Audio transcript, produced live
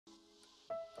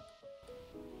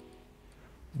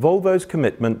Volvo's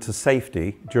commitment to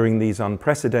safety during these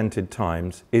unprecedented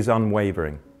times is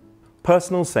unwavering.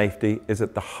 Personal safety is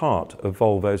at the heart of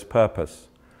Volvo's purpose,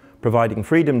 providing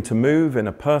freedom to move in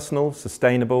a personal,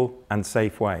 sustainable and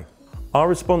safe way. Our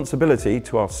responsibility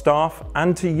to our staff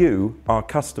and to you, our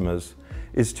customers,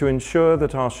 is to ensure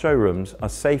that our showrooms are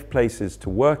safe places to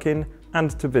work in and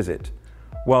to visit,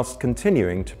 whilst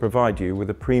continuing to provide you with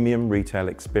a premium retail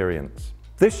experience.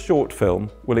 This short film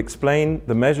will explain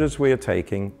the measures we are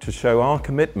taking to show our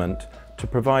commitment to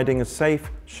providing a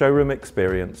safe showroom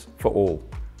experience for all.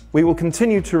 We will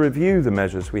continue to review the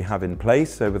measures we have in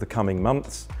place over the coming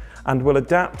months and will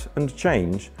adapt and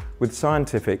change with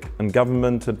scientific and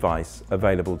government advice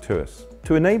available to us.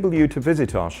 To enable you to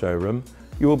visit our showroom,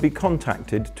 you will be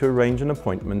contacted to arrange an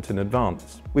appointment in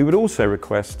advance. We would also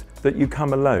request that you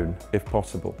come alone if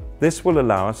possible. This will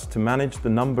allow us to manage the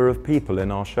number of people in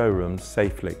our showrooms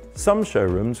safely. Some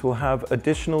showrooms will have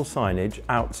additional signage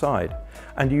outside,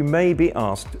 and you may be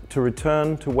asked to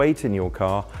return to wait in your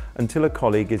car until a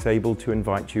colleague is able to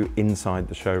invite you inside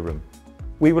the showroom.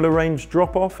 We will arrange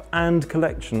drop-off and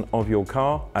collection of your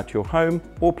car at your home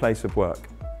or place of work.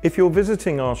 If you're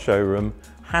visiting our showroom,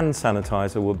 hand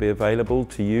sanitizer will be available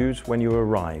to use when you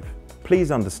arrive.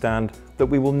 Please understand that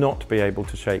we will not be able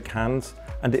to shake hands,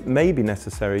 and it may be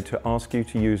necessary to ask you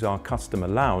to use our customer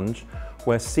lounge,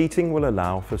 where seating will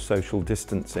allow for social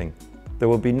distancing. There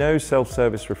will be no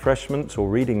self-service refreshments or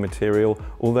reading material,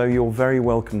 although you're very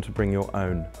welcome to bring your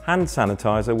own. Hand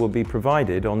sanitizer will be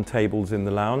provided on tables in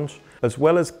the lounge, as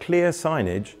well as clear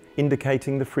signage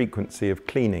indicating the frequency of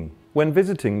cleaning. When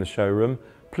visiting the showroom,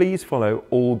 please follow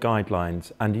all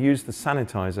guidelines and use the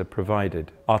sanitizer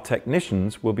provided. Our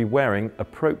technicians will be wearing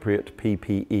appropriate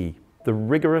PPE. The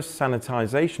rigorous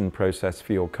sanitization process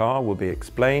for your car will be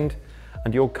explained,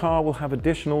 and your car will have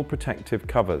additional protective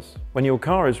covers. When your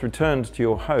car is returned to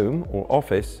your home or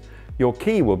office, your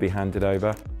key will be handed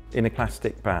over in a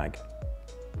plastic bag.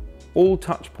 All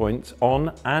touch points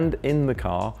on and in the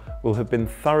car will have been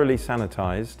thoroughly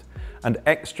sanitized, and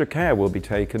extra care will be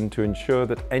taken to ensure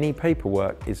that any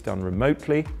paperwork is done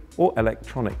remotely or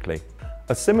electronically.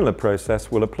 A similar process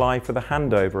will apply for the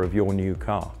handover of your new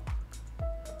car.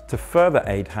 To further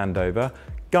aid handover,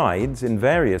 guides in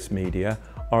various media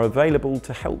are available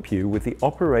to help you with the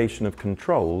operation of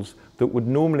controls that would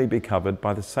normally be covered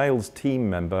by the sales team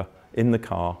member in the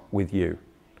car with you.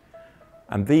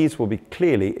 And these will be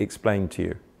clearly explained to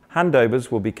you.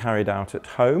 Handovers will be carried out at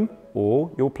home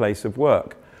or your place of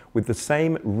work, with the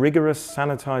same rigorous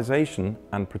sanitization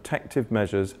and protective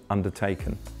measures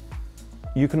undertaken.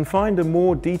 You can find a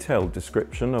more detailed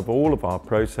description of all of our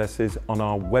processes on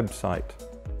our website.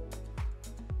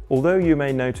 Although you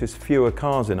may notice fewer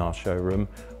cars in our showroom,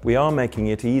 we are making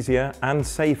it easier and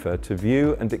safer to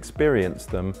view and experience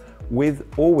them with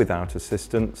or without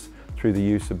assistance through the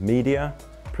use of media,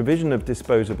 provision of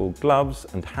disposable gloves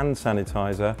and hand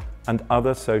sanitizer, and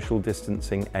other social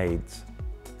distancing aids.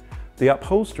 The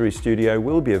upholstery studio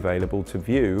will be available to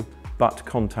view, but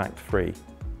contact-free.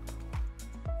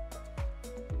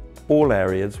 All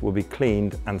areas will be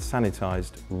cleaned and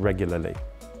sanitized regularly.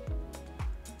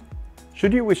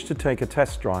 Should you wish to take a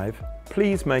test drive,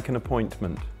 please make an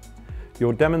appointment.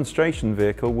 Your demonstration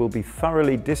vehicle will be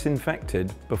thoroughly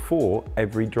disinfected before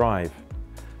every drive.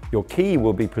 Your key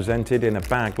will be presented in a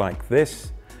bag like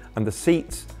this, and the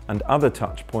seats and other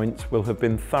touch points will have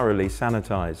been thoroughly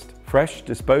sanitized. Fresh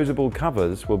disposable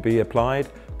covers will be applied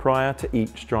prior to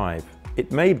each drive.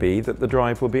 It may be that the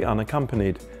drive will be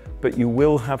unaccompanied, but you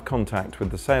will have contact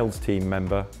with the sales team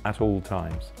member at all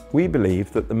times. We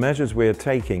believe that the measures we are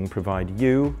taking provide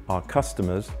you, our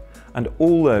customers, and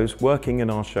all those working in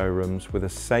our showrooms with a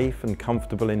safe and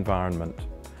comfortable environment,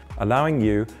 allowing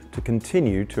you to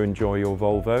continue to enjoy your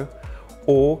Volvo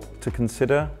or to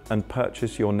consider and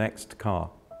purchase your next car.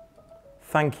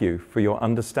 Thank you for your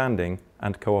understanding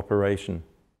and cooperation.